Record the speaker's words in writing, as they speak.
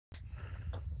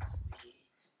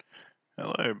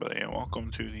Hello, everybody, and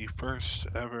welcome to the first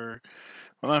ever,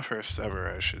 well, not first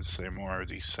ever, I should say, more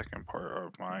the second part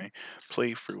of my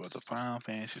playthrough of the Final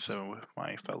Fantasy VII with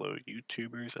my fellow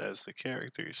YouTubers as the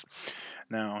characters.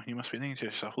 Now, you must be thinking to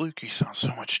yourself, Luke, you sound so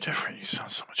much different, you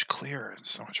sound so much clearer and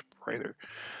so much brighter.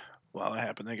 Well, I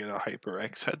happen to get a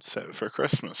HyperX headset for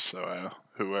Christmas, so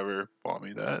whoever bought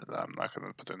me that, I'm not going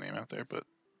to put their name out there, but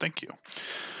thank you.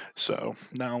 So,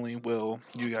 not only will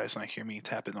you guys not hear me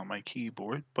tapping on my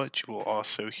keyboard, but you will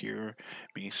also hear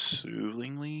me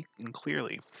soothingly and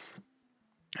clearly.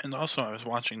 And also, I was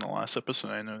watching the last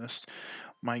episode, and I noticed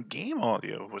my game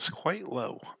audio was quite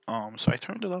low. So I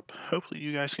turned it up. Hopefully,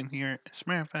 you guys can hear it. As a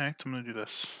matter of fact, I'm gonna do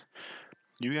this.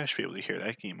 You guys should be able to hear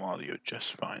that game audio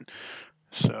just fine.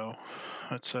 So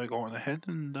let's go on ahead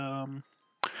and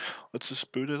let's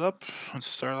just boot it up. Let's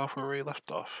start off where we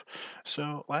left off.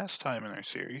 So last time in our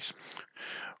series,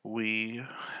 we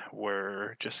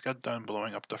were just got done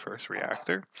blowing up the first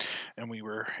reactor, and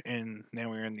we're in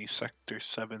the Sector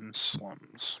 7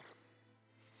 slums.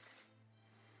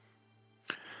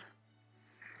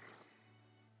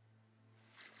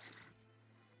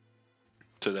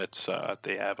 So that's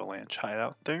the Avalanche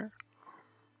hideout there.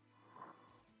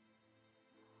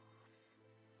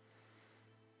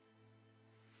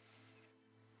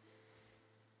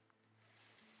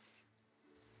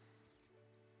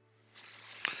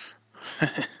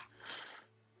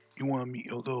 You want to meet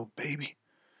your little baby?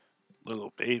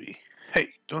 Little baby.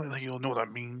 Hey, don't act like you don't know what I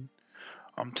mean.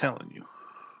 I'm telling you.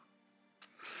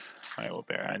 Alright, well,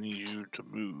 Bear, I need you to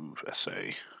move, SA.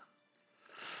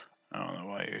 I don't know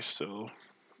why you're still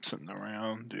sitting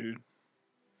around, dude.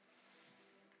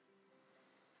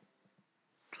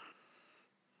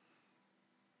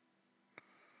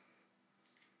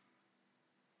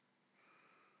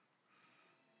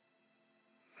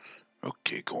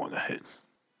 Okay, go on ahead.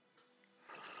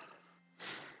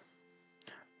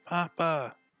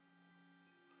 Papa.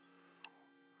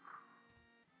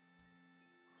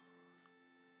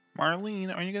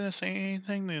 Marlene, are you gonna say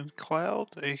anything to Cloud,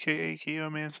 aka Keo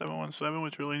Man 717,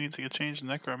 which really needs to get changed to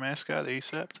Necro mascot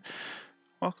ASAP?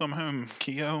 Welcome home,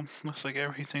 Keo. Looks like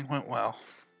everything went well.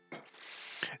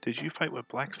 Did you fight with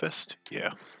Blackfist?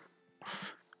 Yeah.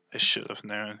 I should have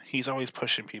known. He's always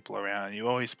pushing people around. You've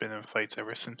always been in fights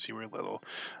ever since you were little.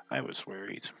 I was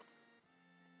worried.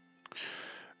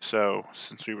 So,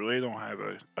 since we really don't have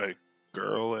a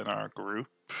girl in our group,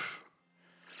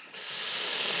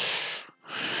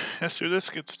 guess who this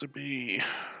gets to be?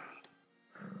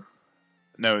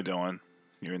 No, Dylan.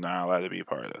 You're not allowed to be a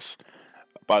part of this.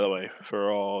 By the way, for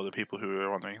all the people who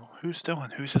are wondering, who's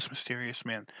Dylan? Who's this mysterious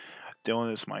man?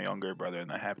 Dylan is my younger brother,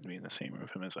 and I happen to be in the same room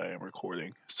with him as I am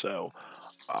recording. So,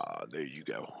 there you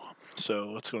go.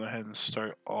 So, let's go ahead and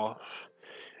start off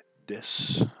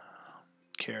this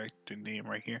character name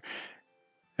right here.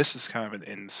 This is kind of an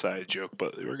inside joke,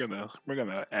 but we're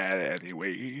gonna add it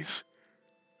anyways.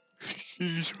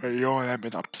 Excuse me, y'all. I've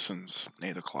been up since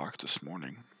 8 o'clock this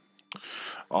morning.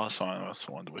 Also, I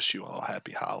also wanted to wish you all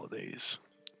happy holidays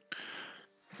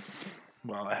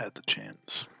while I had the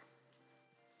chance.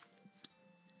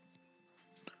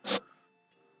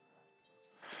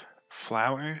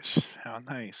 Flowers? How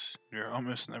nice. You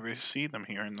almost never see them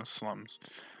here in the slums.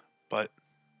 But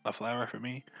a flower for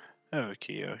me? Oh,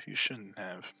 Keo, you shouldn't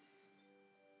have.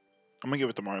 I'm gonna give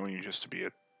it to Marlene just to be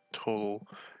a total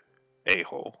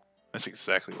a-hole. That's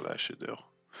exactly what I should do.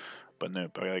 But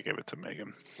nope, I gotta give it to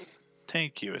Megan.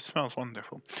 Thank you, it smells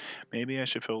wonderful. Maybe I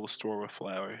should fill the store with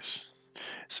flowers.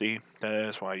 See, that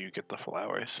is why you get the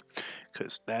flowers.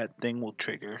 Because that thing will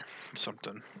trigger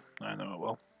something. I know it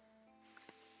will.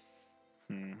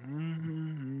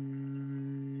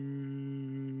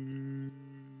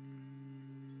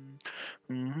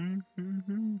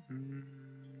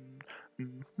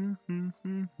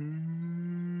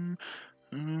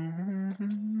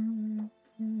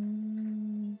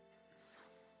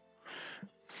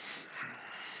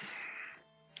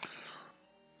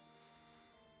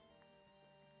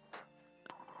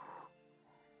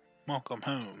 Welcome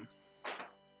home.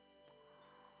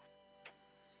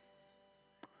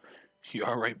 You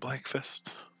alright,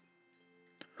 Blackfist?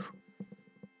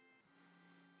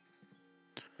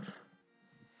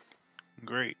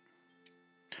 Great.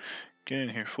 Get in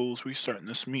here, fools. We starting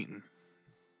this meeting.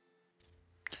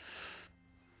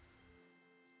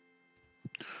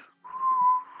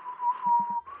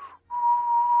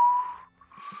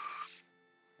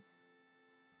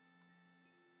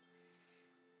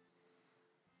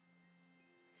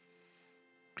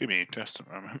 Give me just a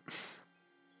moment.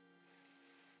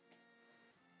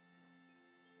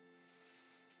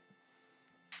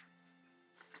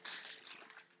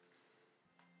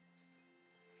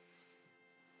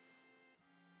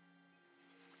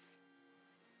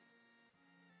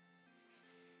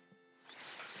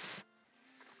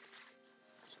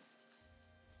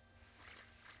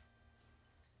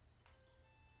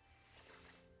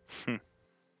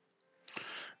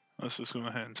 Let's just go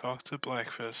ahead and talk to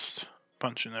Blackfist,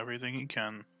 punching everything he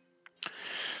can.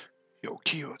 Yo,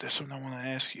 Kyo, there's something I want to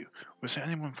ask you. Was there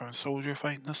anyone from Soldier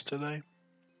fighting us today?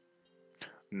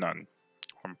 None.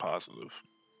 I'm positive.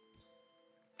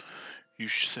 You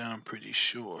sound pretty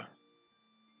sure.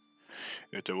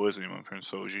 If there was anyone from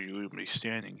Soldier, you wouldn't be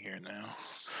standing here now.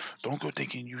 Don't go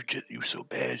thinking you so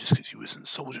bad just because you was in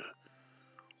Soldier.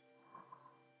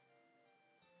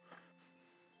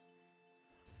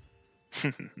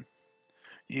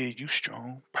 Yeah, you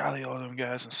strong. Probably all them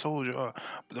guys in Soldier are,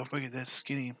 but don't forget that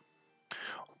skinny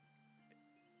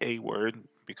A word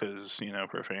because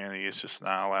profanity is just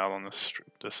not allowed on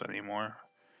this anymore.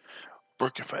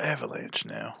 Working for Avalanche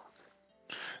now.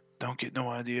 Don't get no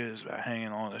ideas about hanging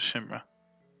on to Shimra.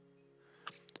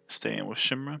 Staying with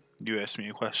Shimra? You asked me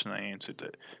a question, I answered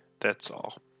it. That's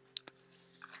all.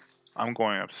 I'm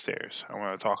going upstairs. I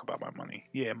want to talk about my money.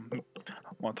 Yeah, I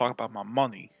want to talk about my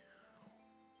money.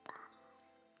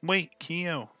 Wait,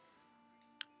 Kyo.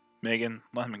 Megan,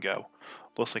 let him go.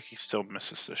 Looks like he still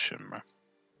misses the Shimra.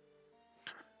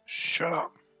 Shut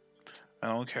up. I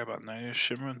don't care about neither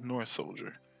Shimra nor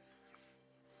Soldier.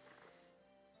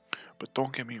 But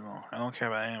don't get me wrong, I don't care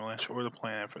about Avalanche or the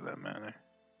planet for that matter.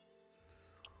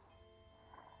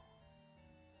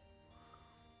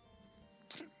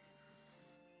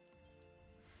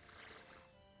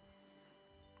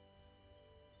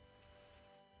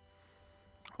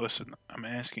 Listen, I'm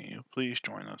asking you, please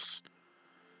join us.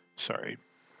 Sorry.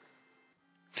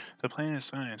 The planet is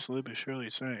dying, slowly but surely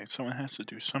it's dying. Someone has to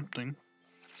do something.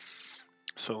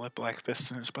 So let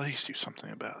Blackfist and his buddies do something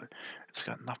about it. It's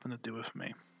got nothing to do with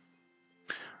me.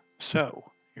 So,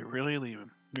 you're really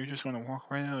leaving? You're just gonna walk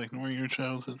right out ignoring your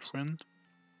childhood friend?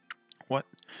 What?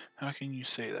 How can you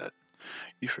say that?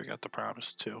 You forgot the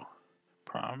promise too.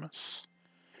 Promise?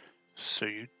 So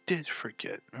you did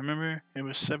forget. Remember, it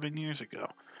was 7 years ago.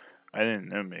 I didn't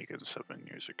know Megan 7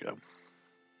 years ago.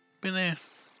 Been there.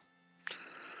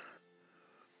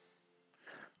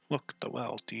 Look, the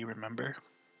well, do you remember?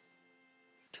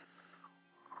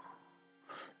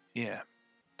 Yeah,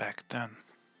 back then.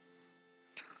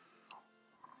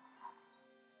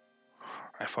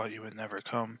 I thought you would never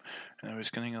come, and it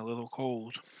was getting a little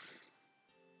cold.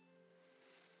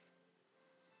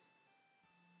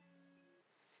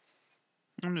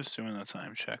 I'm just doing a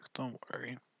time check, don't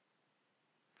worry.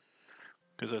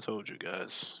 Because I told you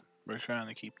guys, we're trying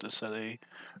to keep this at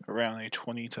around a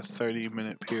 20 to 30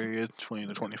 minute period, 20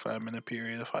 to 25 minute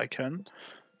period if I can.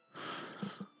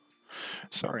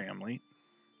 Sorry I'm late.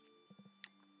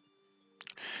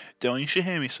 Dylan, you should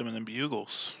hand me some of them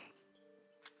bugles.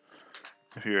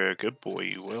 If you're a good boy,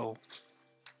 you will.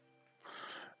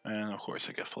 And of course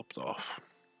I get flipped off.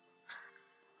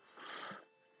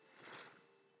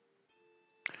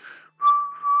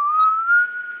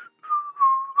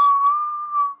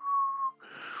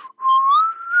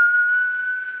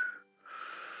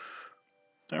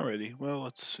 Alrighty, well,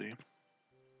 let's see.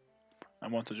 I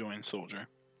want to join Soldier.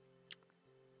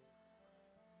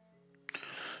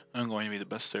 I'm going to be the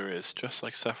best there is, just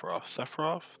like Sephiroth.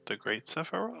 Sephiroth? The great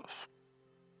Sephiroth?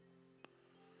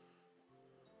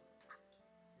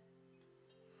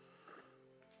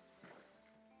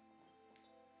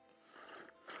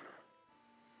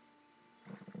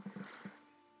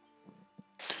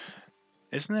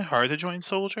 Isn't it hard to join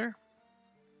Soldier?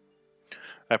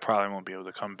 I probably won't be able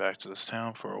to come back to this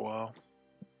town for a while.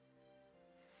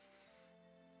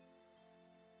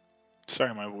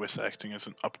 Sorry my voice acting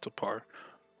isn't up to par.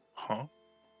 Huh?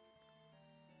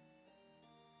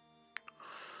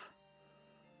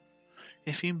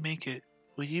 If you make it,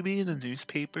 will you be in the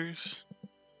newspapers?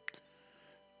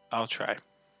 I'll try.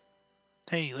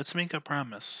 Hey, let's make a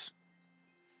promise.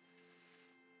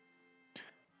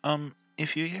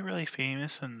 If you get really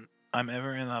famous and I'm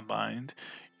ever in a bind,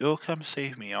 you'll come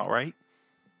save me, alright?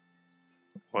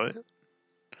 What?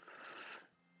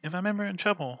 If I'm ever in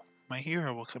trouble, my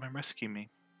hero will come and rescue me.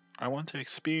 I want to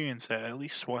experience that at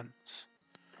least once.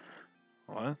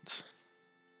 What?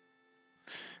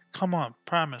 Come on,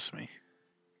 promise me.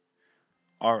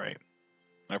 Alright,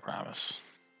 I promise.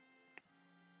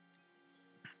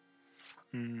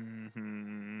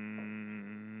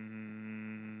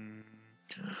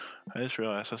 I just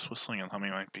realized that whistling and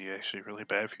humming might be actually really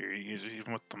bad for your ears,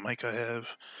 even with the mic I have.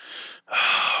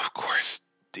 Of course,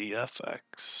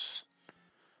 DFX.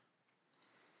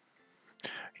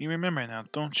 You remember now,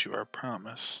 don't you, our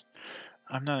promise?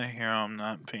 I'm not a hero, I'm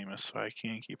not famous, so I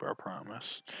can't keep our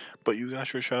promise. But you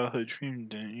got your childhood dream,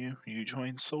 didn't you? You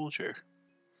joined Soldier.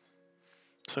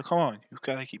 So come on, you've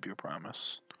got to keep your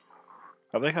promise.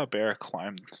 I like how Barrett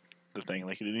climbed the thing,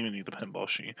 like he didn't even need the pinball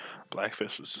sheet.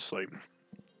 Blackfist was just like,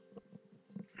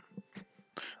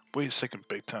 Wait a second,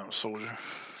 big time soldier.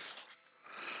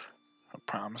 A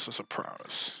promise is a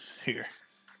promise. Here.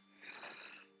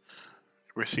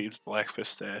 Received Blackfist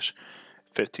stash,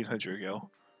 1500 gil.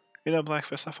 You know,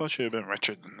 Blackfist, I thought you'd have been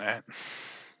richer than that.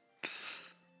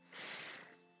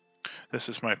 This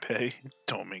is my pay.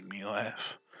 Don't make me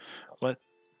laugh.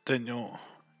 Then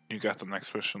you got the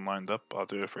next mission lined up. I'll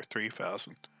do it for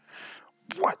 3,000.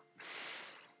 What?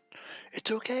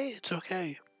 It's okay. It's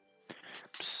okay.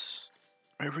 Psst.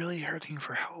 We're really hurting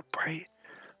for help, right?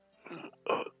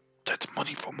 Uh, that's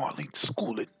money for Marlene's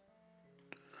schooling.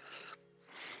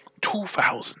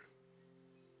 2,000.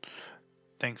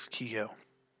 Thanks, Keo.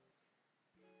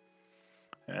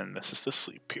 And this is the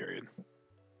sleep period.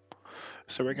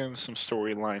 So we're getting some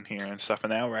storyline here and stuff,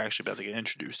 and now we're actually about to get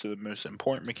introduced to the most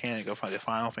important mechanic of the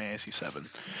Final Fantasy VII.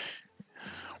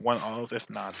 One of, if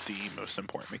not the most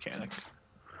important mechanic.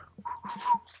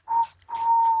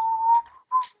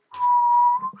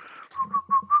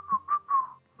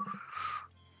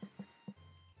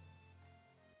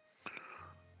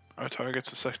 Our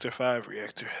target's a Sector 5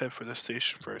 reactor. Head for the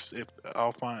station first.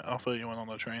 I'll fill you in on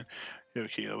the train. Yo,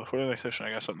 Keo, before the next session,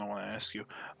 I got something I want to ask you.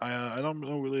 I don't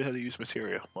know really how to use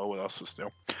materia. Well, what else is new?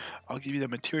 I'll give you the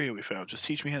materia we found. Just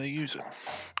teach me how to use it.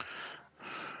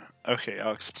 Okay,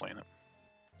 I'll explain it.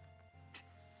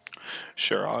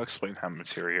 Sure, I'll explain how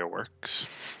materia works.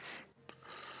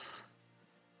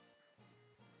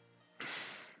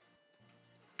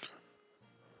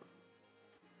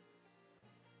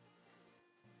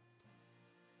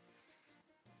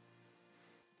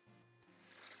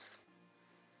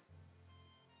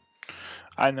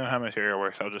 I know how materia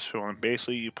works. I'll just fill in.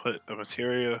 Basically, you put a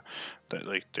materia that,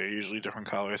 like, they're usually different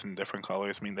colors, and different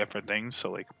colors mean different things. So,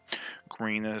 like,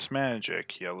 green is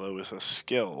magic, yellow is a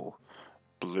skill,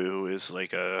 blue is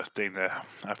like a thing that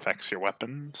affects your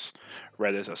weapons,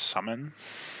 red is a summon.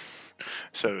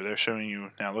 So they're showing you,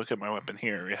 now look at my weapon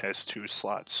here, it has 2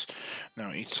 slots.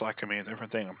 Now each slot can mean a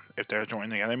different thing. If they're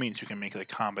joined together, means you can make like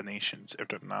combinations. If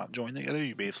they're not joined together,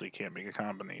 you basically can't make a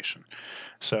combination.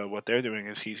 So what they're doing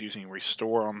is he's using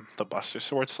restore on the Buster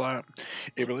Sword slot.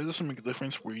 It really doesn't make a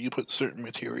difference where you put certain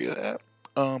materia at.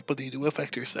 But they do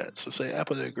affect your stats. So say I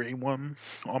put a green one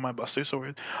on my Buster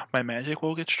Sword, my magic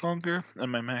will get stronger,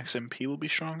 and my max MP will be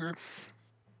stronger.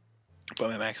 But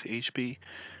my max HP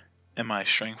and my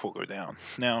strength will go down.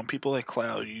 Now, people like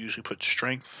Cloud usually put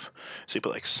strength, so you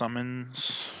put like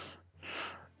summons,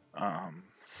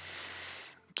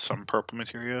 some purple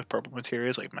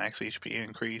materials like max HP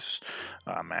increase,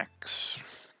 max,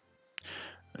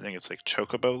 I think it's like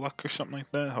Chocobo luck or something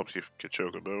like that, helps you get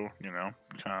Chocobo, you know,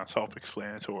 kind of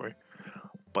self-explanatory.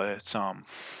 But it's,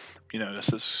 this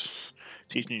is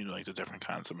teaching you like the different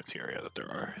kinds of materia that there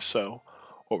are. So,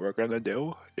 what we're gonna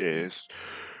do is,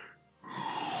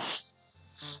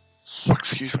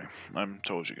 excuse me, I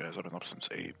told you guys I've been up since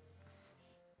 8.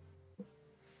 And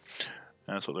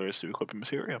that's what there is to equipping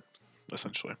materia,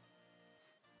 essentially.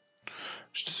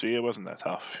 Just to see, it wasn't that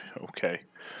tough. Okay.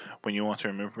 When you want to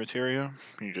remove materia,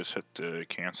 you just hit the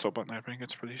cancel button, I think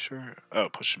it's pretty sure. Oh,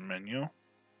 push menu.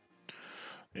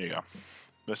 There you go.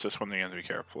 That's just one thing you have to be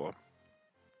careful of.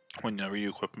 Whenever you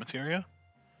equip materia,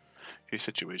 your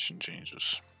situation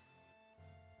changes.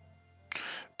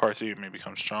 Parts of you may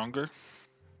become stronger,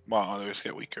 while others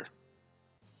get weaker.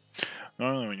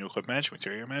 Normally, when you equip magic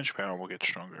materia, your magic power will get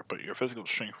stronger, but your physical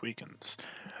strength weakens.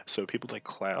 So people like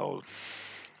Cloud,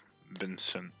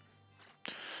 Vincent,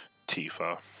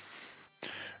 Tifa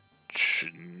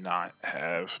should not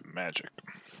have magic.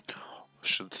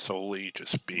 Should solely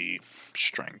just be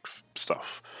strength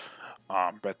stuff.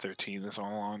 Red 13 is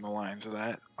along the lines of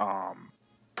that.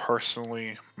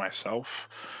 Personally, myself,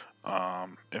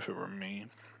 if it were me,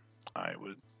 I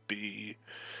would be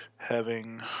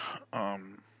having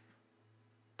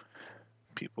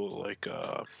people like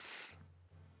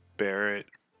Barret,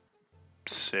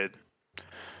 Sid,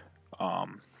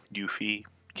 Yuffie,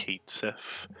 Kate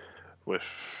Sith with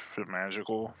the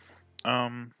magical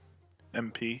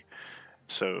MP.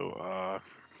 So,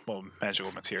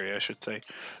 magical materia, I should say.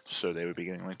 So they would be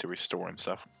getting like the restore and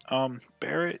stuff.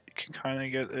 Barret can kind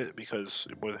of get it because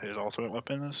what his ultimate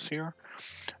weapon is here.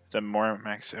 The more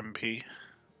max MP,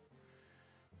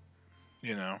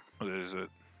 what is it?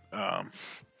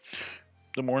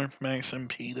 The more max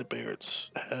MP that Barret's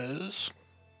has.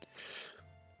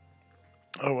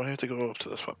 Oh, I have to go up to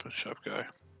this weapon shop guy.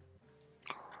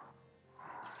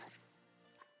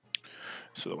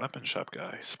 So the weapon shop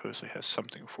guy supposedly has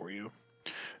something for you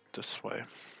this way.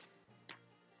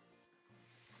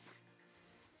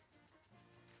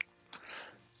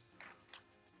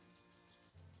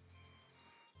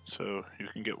 So you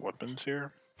can get weapons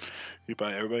here. You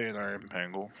buy everybody an iron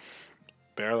bangle.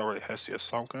 Barrel already has the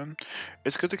assault gun.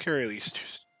 It's good to carry at least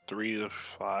 3 to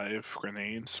 5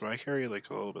 grenades. So I carry like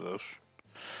a little bit of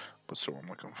what's the one I'm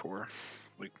looking for?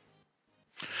 Like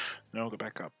no, go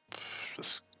back up.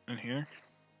 Just in here.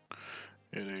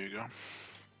 Yeah, there you go.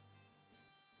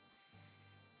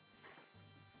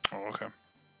 Oh, okay.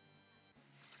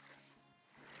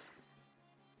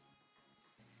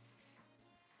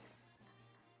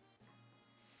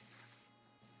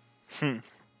 Hmm.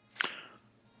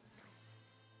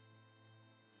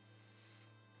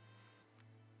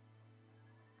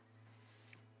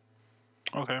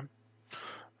 Okay.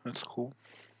 That's cool.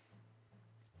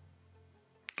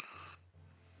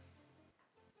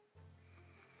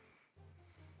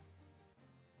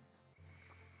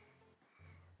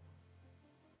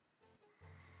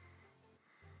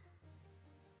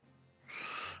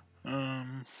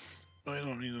 Um, I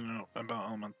don't need to know about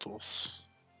elementals.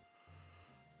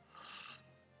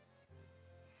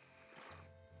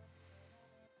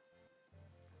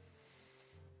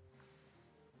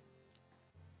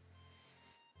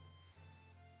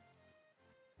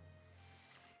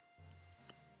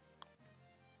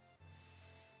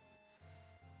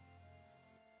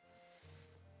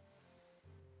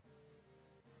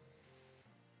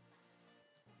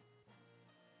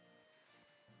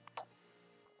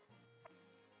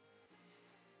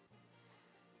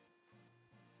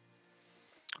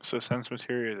 So sense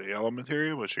materia, the yellow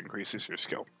materia, which increases your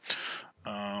skill.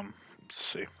 Let's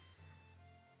see.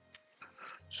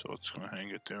 So let's go ahead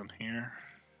and get down here.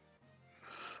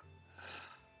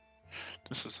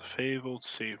 This is the fabled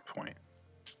save point.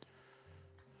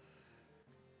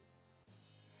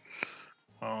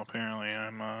 Well, apparently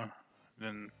I'm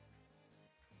then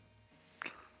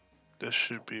this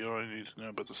should be all I need to know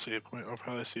about the save point. I'll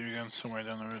probably see you again somewhere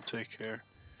down the road. Take care.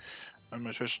 I'm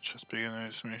a treasure chest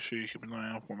beginners. Make sure you keep an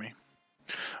eye out for me.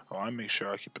 Oh, I make sure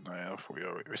I keep an eye out for you.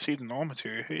 Already received an all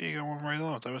material. Hey, you got one right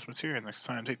off. That was material. Next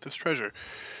time, take this treasure.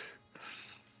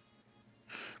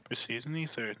 Proceed in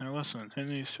ether. Now listen, in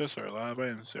these chests are a lot of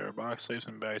items. There are box safes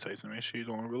and bag types, and make sure you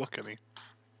don't overlook any.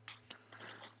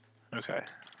 Okay.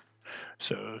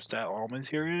 So is that all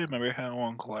materia? Remember how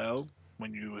on Cloud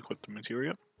when you equip the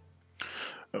materia?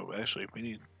 Oh, actually, we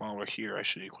need while we're here. I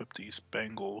should equip these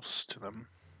bangles to them.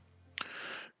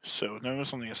 So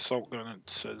notice on the assault gun it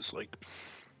says like,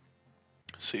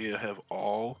 see, you have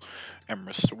all and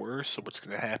restore. So what's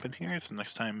gonna happen here is the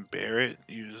next time Barret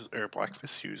uses or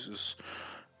Blackfist uses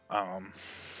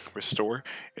restore,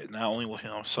 it not only will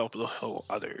heal himself, but it'll heal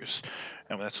others.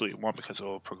 And that's what you want because it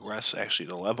will progress actually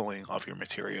the leveling of your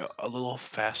materia a little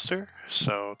faster.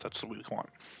 So that's what we want.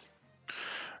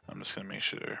 I'm just gonna make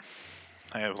sure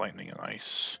I have lightning and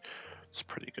ice. It's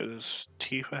pretty good. Does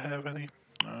Tifa have any?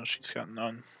 No, she's got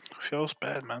none. Feels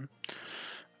bad, man.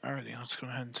 Alrighty, let's go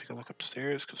ahead and take a look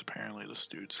upstairs because apparently this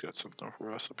dude's got something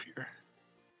for us up here.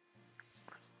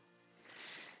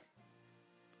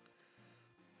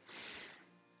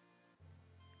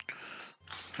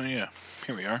 Oh yeah,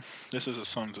 here we are. This is a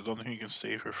sum, so I don't think you can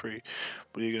stay for free.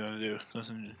 What are you gonna do?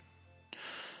 Doesn't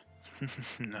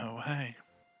no way.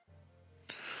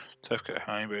 Tough guy,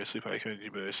 huh? You better sleep. I could.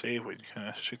 You better save. When you kind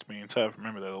of shit me and tough.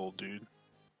 Remember that old dude.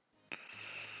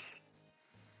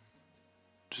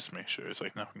 Just make sure it's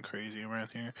like nothing crazy around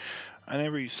here. I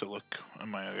never used to look on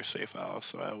my other save files,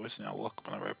 so I always now look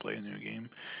whenever I play a new game.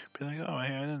 Be like, oh,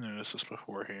 hey, I didn't notice this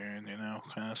beforehand, you know,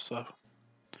 kind of stuff.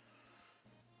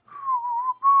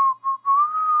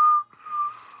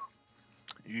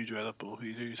 You dread up all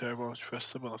you do, you terrible. I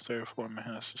pressed up on the third floor of my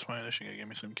house. Just wanted to give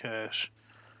me some cash.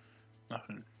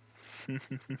 Nothing.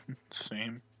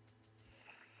 Same.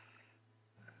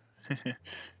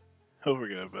 He'll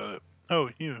forget about it. Oh,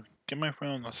 you. Get my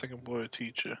friend on the second floor to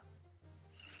teach you.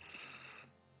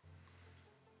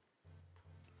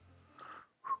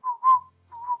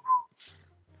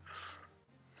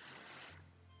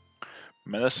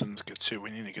 Medicine's good too. We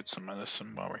need to get some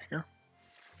medicine while we're here.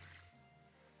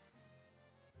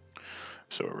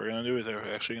 So what we're gonna do is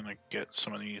we're actually gonna get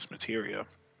some of these materia.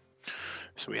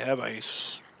 So we have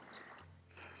ice,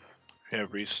 we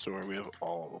have restore, we have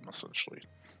all of them essentially.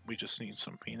 We just need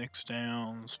some phoenix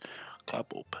downs, a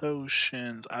couple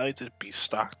potions. I like to be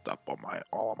stocked up on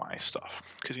all of my stuff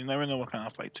because you never know what kind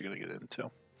of fight you're gonna get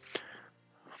into.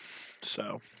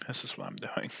 So this is what I'm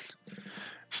doing.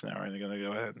 So now we're gonna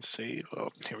go ahead and save. Oh,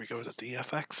 here we go to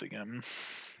DFX again.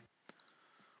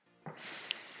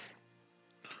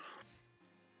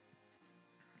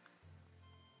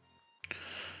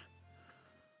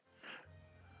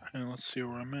 And let's see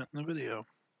where I'm at in the video.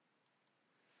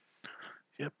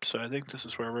 Yep, so I think this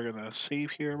is where we're gonna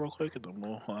save here real quick, and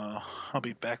then I'll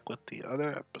be back with the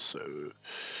other episode.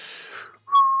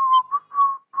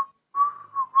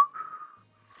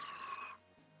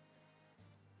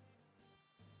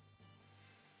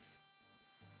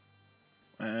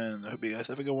 And I hope you guys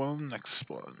have a good one next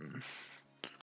one.